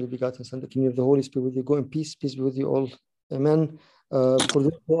grace of His only begotten Son, the communion of the Holy Spirit with you. Go in peace. Peace be with you all. Amen. For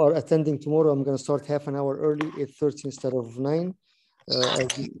those who are attending tomorrow, I'm going to start half an hour early, 8:30 instead of 9,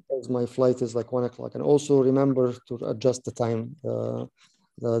 as my flight is like 1 o'clock. And also remember to adjust the time.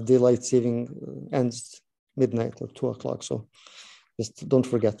 The daylight saving ends midnight or 2 o'clock. So just don't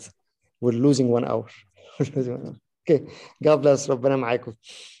forget. We're losing 1 hour. Okay. God bless. ربنا معاكم.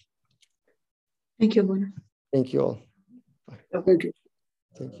 Thank you, Bona. Thank you all. Thank you.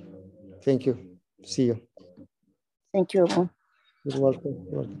 Thank you. Thank you. See you. Thank you, Bona. You're welcome.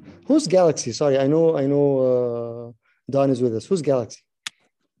 You're welcome. Who's Galaxy? Sorry, I know Don is with us. Who's Galaxy?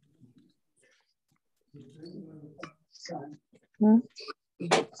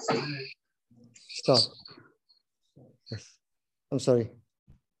 Stop. Yes. I'm sorry.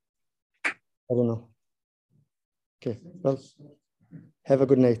 I don't know. Okay. Well, have a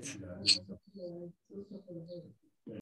good night.